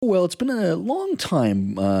Well, it's been a long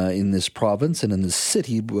time in this province and in this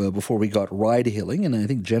city before we got ride-hailing, and I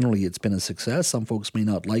think generally it's been a success. Some folks may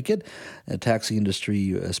not like it, taxi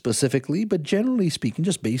industry specifically, but generally speaking,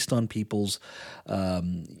 just based on people's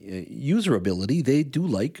user ability, they do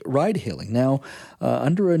like ride-hailing. Now,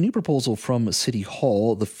 under a new proposal from City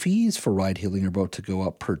Hall, the fees for ride-hailing are about to go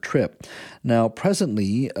up per trip. Now,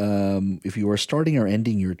 presently, if you are starting or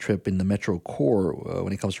ending your trip in the Metro Core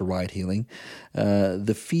when it comes to ride-hailing,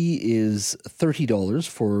 the fee is $30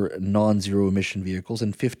 for non-zero emission vehicles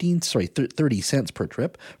and 30 cents per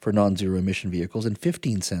trip for non-zero emission vehicles and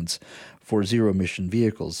 15 cents for zero emission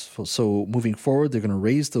vehicles. So moving forward, they're going to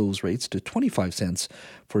raise those rates to 25 cents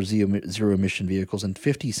for zero emission vehicles and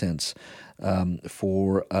 50 cents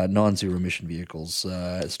for non-zero emission vehicles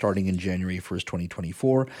starting in January 1st,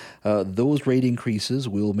 2024. Those rate increases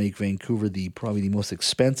will make Vancouver probably the most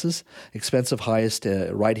expensive highest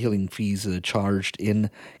ride-hailing fees charged in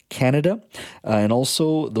Canada. And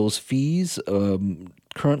also those fees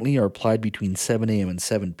currently are applied between 7 a.m. and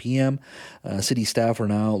 7 p.m. City staff are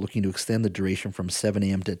now looking to extend the duration from 7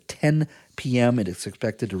 a.m. to 10 p.m. and it's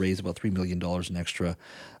expected to raise about $3 million in extra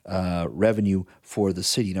revenue for the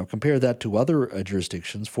city. Now, compare that to other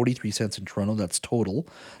jurisdictions, 43 cents in Toronto, that's total,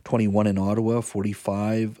 21 in Ottawa,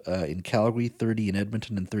 45 in Calgary, 30 in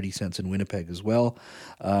Edmonton, and 30 cents in Winnipeg as well,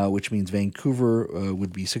 which means Vancouver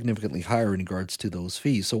would be significantly higher in regards to those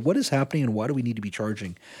fees. So what is happening and why do we need to be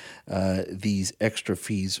charging these extra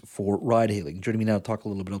fees for ride-hailing? Joining me now to talk a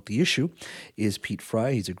little bit about the issue is Pete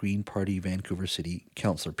Fry. He's a Green Party Vancouver City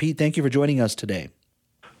Councillor. Pete, thank you for joining us today.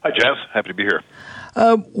 Hi, Jazz. Happy to be here.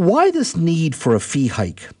 Why this need for a fee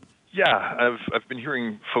hike? Yeah, I've been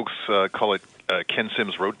hearing folks call it Ken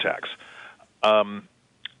Sims road tax. I'm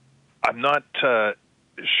not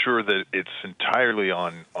sure that it's entirely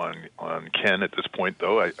on Ken at this point,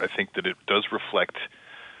 though. I think that it does reflect.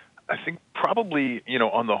 I think probably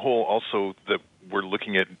on the whole also that we're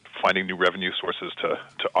looking at finding new revenue sources to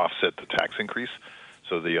offset the tax increase.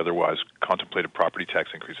 So the otherwise contemplated property tax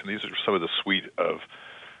increase, and these are some of the suite of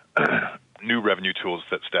new revenue tools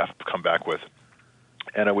that staff have come back with.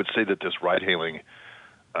 And I would say that this ride-hailing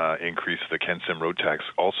increase, the Ken Sim road tax,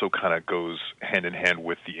 also kind of goes hand in hand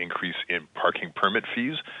with the increase in parking permit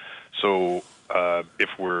fees. So if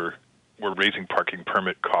we're raising parking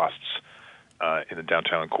permit costs in the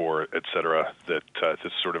downtown core, et cetera, that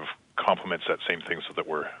this sort of complements that same thing so that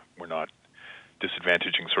we're not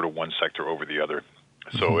disadvantaging sort of one sector over the other.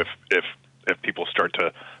 So if people start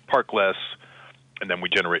to park less, and then we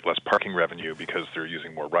generate less parking revenue because they're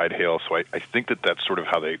using more ride-hail. So I think that's sort of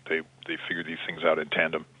how they figure these things out in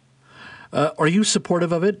tandem. Are you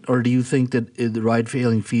supportive of it, or do you think that the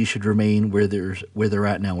ride-hailing fees should remain where they're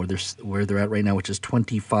at now, where they're at right now, which is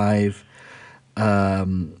 15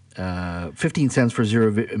 cents for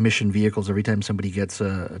zero emission vehicles every time somebody takes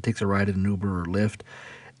a ride in an Uber or Lyft,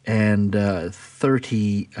 and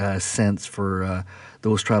 30 cents for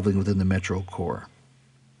those traveling within the Metro Core?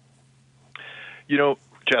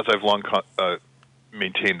 Jazz, I've long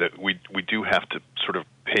maintained that we do have to sort of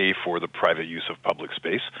pay for the private use of public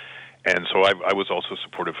space. And so I was also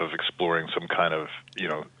supportive of exploring some kind of,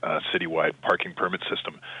 citywide parking permit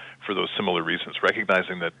system for those similar reasons,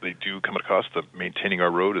 recognizing that they do come at a cost of maintaining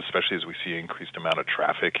our road, especially as we see increased amount of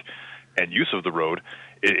traffic and use of the road.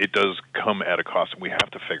 It does come at a cost, and we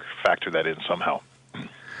have to factor that in somehow.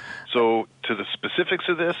 So to the specifics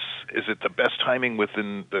of this, is it the best timing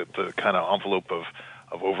within the kind of envelope of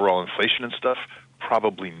overall inflation and stuff?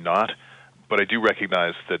 Probably not. But I do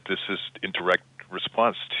recognize that this is in direct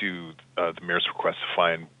response to the mayor's request to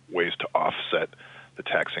find ways to offset the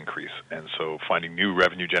tax increase. And so finding new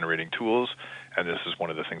revenue-generating tools, and this is one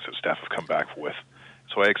of the things that staff have come back with.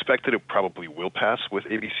 So I expect that it probably will pass with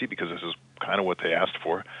ABC because this is kind of what they asked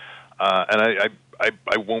for. And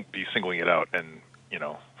I won't be singling it out and,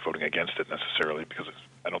 voting against it necessarily because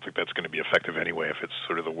I don't think that's going to be effective anyway if it's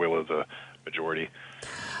sort of the will of the majority.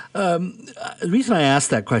 The reason I asked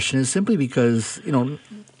that question is simply because,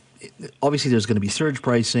 obviously there's going to be surge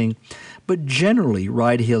pricing, but generally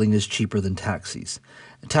ride-hailing is cheaper than taxis.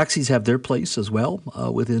 Taxis have their place as well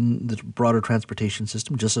within the broader transportation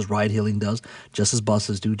system, just as ride-hailing does, just as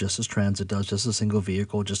buses do, just as transit does, just as single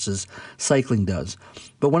vehicle, just as cycling does.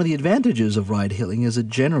 But one of the advantages of ride-hailing is that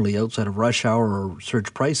generally, outside of rush hour or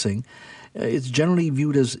surge pricing, it's generally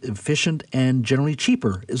viewed as efficient and generally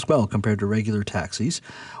cheaper as well compared to regular taxis.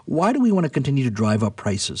 Why do we want to continue to drive up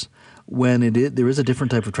prices when there is a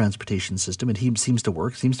different type of transportation system? It seems to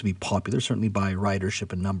work, seems to be popular, certainly by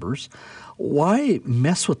ridership and numbers. Why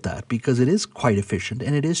mess with that? Because it is quite efficient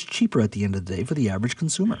and it is cheaper at the end of the day for the average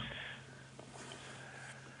consumer.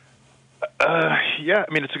 Yeah,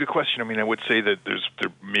 I mean, it's a good question. I mean, I would say that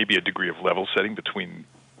there may be a degree of level setting between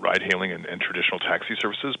ride-hailing and traditional taxi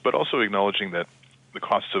services, but also acknowledging that the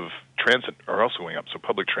costs of transit are also going up. So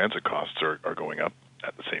public transit costs are going up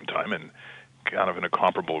at the same time and kind of in a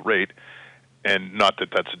comparable rate. And not that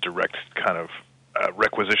that's a direct kind of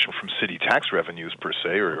requisition from city tax revenues per se,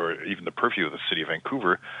 or even the purview of the city of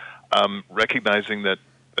Vancouver, recognizing that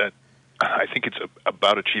I think it's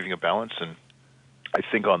about achieving a balance. And I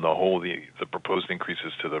think on the whole, the proposed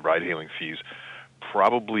increases to the ride-hailing fees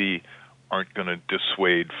probably aren't going to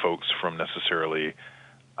dissuade folks from necessarily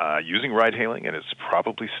using ride-hailing, and it's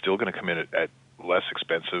probably still going to come in at less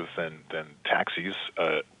expensive than taxis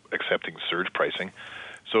accepting surge pricing.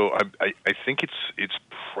 So I think it's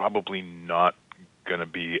probably not going to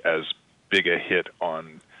be as big a hit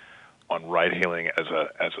on ride-hailing as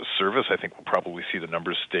a service. I think we'll probably see the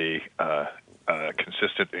numbers stay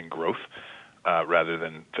consistent in growth. Rather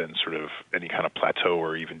than sort of any kind of plateau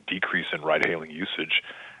or even decrease in ride-hailing usage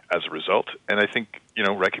as a result. And I think,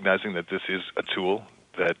 recognizing that this is a tool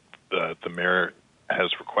that the mayor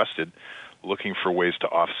has requested, looking for ways to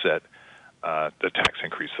offset the tax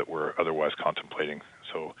increase that we're otherwise contemplating.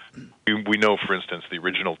 So we know, for instance, the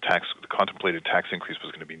contemplated tax increase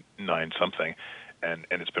was going to be 9-something, and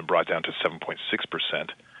it's been brought down to 7.6%.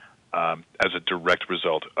 As a direct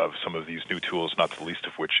result of some of these new tools, not the least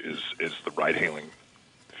of which is the ride-hailing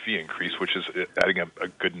fee increase, which is adding a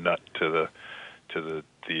good nut to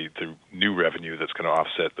the new revenue that's going to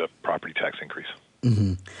offset the property tax increase.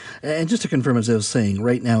 Mm-hmm. And just to confirm, as I was saying,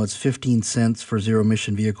 right now it's 15 cents for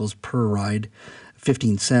zero-emission vehicles per ride,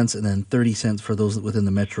 15 cents, and then 30 cents for those within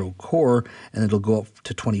the Metro Core, and it'll go up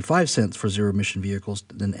to 25 cents for zero-emission vehicles,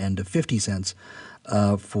 and to 50 cents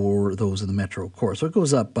for those in the Metro Core. So it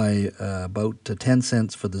goes up by about 10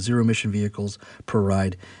 cents for the zero-emission vehicles per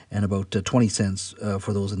ride and about 20 cents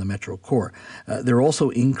for those in the Metro Core. They're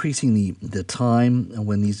also increasing the time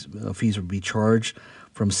when these fees will be charged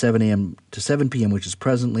from 7 a.m. to 7 p.m., which is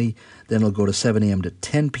presently. Then it'll go to 7 a.m. to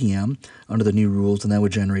 10 p.m. under the new rules, and that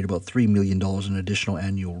would generate about $3 million in additional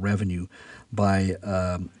annual revenue by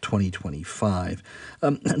 2025.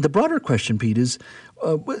 The broader question, Pete, is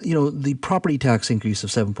the property tax increase of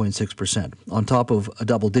 7.6% on top of a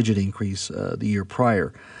double-digit increase the year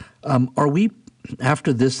prior. Are we,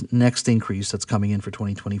 after this next increase that's coming in for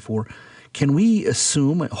 2024, can we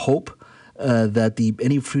hope that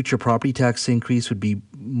any future property tax increase would be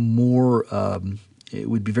more, it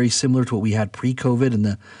would be very similar to what we had pre-COVID in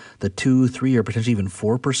the 2, 3, or potentially even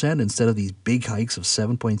 4% instead of these big hikes of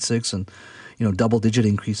 7.6 and double-digit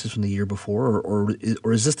increases from the year before, or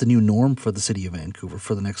is this the new norm for the city of Vancouver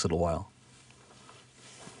for the next little while?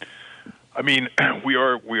 I mean, we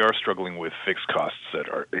are struggling with fixed costs that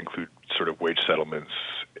include sort of wage settlements,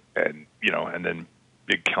 and then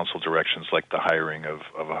big council directions like the hiring of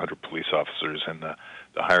 100 police officers and the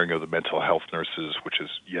hiring of the mental health nurses, which is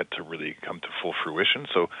yet to really come to full fruition.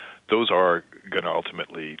 So those are going to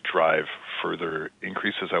ultimately drive further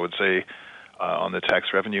increases, I would say, on the tax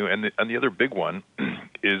revenue. And the other big one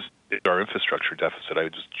is our infrastructure deficit. I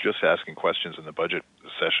was just asking questions in the budget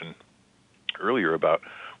session earlier about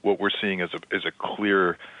what we're seeing as a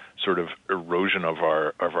clear sort of erosion of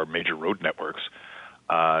our major road networks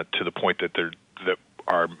to the point that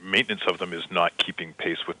our maintenance of them is not keeping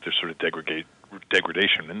pace with their sort of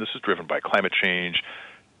degradation. And this is driven by climate change,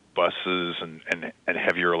 buses, and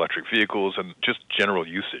heavier electric vehicles, and just general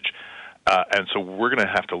usage. And so we're going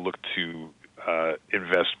to have to look to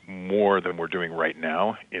invest more than we're doing right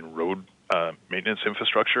now in road maintenance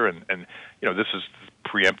infrastructure. And this is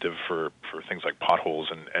preemptive for things like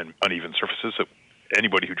potholes and uneven surfaces that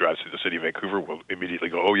anybody who drives through the city of Vancouver will immediately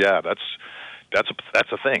go, oh, yeah,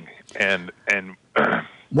 that's a thing. And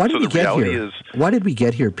why did we get here? Why did we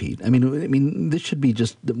get here, Pete? I mean, this should be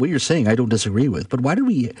just what you're saying. I don't disagree with, but why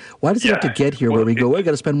does it have to get here where we go? I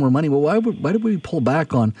got to spend more money. Well, why did we pull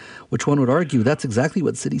back on? Which one would argue that's exactly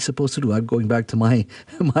what city's supposed to do? I'm going back to my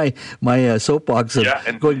soapbox of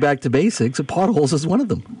going back to basics. And potholes is one of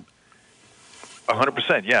them.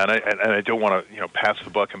 100%, yeah, and I don't want to pass the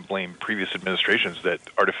buck and blame previous administrations that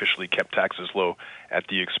artificially kept taxes low at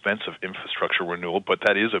the expense of infrastructure renewal, but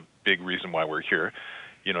that is a big reason why we're here.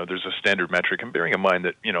 There's a standard metric, and bearing in mind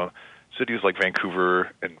that cities like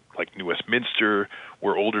Vancouver and like New Westminster,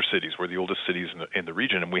 we're older cities. We're the oldest cities in the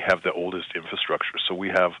region, and we have the oldest infrastructure. So we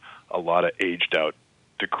have a lot of aged out,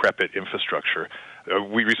 decrepit infrastructure.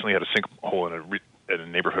 We recently had a sinkhole in a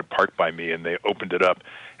neighborhood park by me, and they opened it up,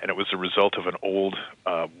 and it was the result of an old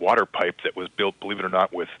water pipe that was built, believe it or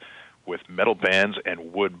not, with metal bands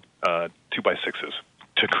and wood 2x6s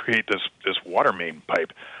to create this water main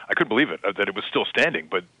pipe. I couldn't believe it, that it was still standing,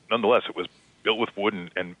 but nonetheless, it was built with wood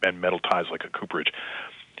and metal ties like a cooperage.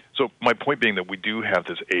 So my point being that we do have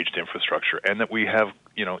this aged infrastructure, and that we have,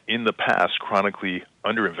 in the past, chronically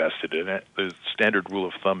underinvested in it. The standard rule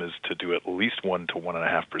of thumb is to do at least 1 to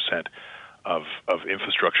 1.5% of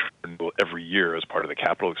infrastructure every year as part of the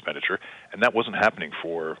capital expenditure, and that wasn't happening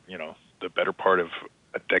for the better part of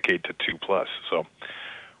a decade to two plus. So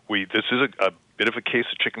this is a bit of a case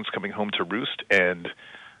of chickens coming home to roost, and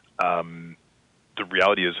the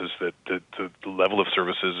reality is that the level of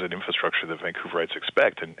services and infrastructure that Vancouverites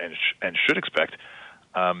expect and should expect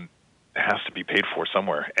has to be paid for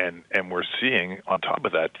somewhere. And we're seeing, on top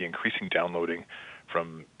of that, the increasing downloading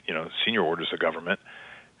from senior orders of government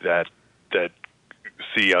that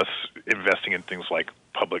see us investing in things like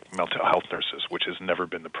public mental health nurses, which has never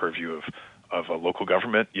been the purview of a local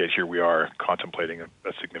government. Yet here we are contemplating a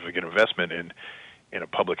significant investment in a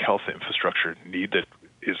public health infrastructure need that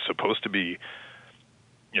is supposed to be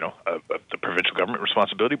the provincial government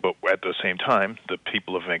responsibility, but at the same time, the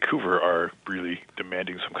people of Vancouver are really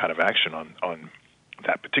demanding some kind of action on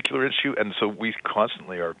that particular issue, and so we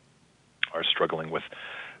constantly are struggling with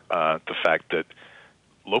the fact that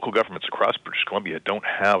local governments across British Columbia don't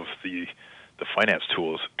have the finance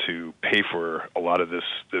tools to pay for a lot of this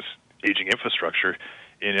aging infrastructure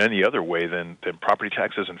in any other way than property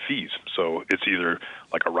taxes and fees. So it's either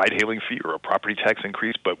like a ride-hailing fee or a property tax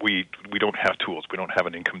increase, but we don't have tools. We don't have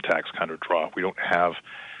an income tax kind of draw. We don't have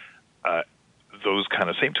those kind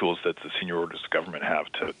of same tools that the senior orders of government have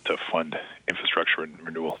to fund infrastructure and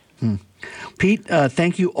renewal. Pete,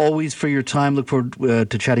 thank you always for your time. Look forward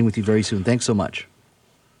to chatting with you very soon. Thanks so much.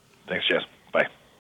 Thanks, Jess.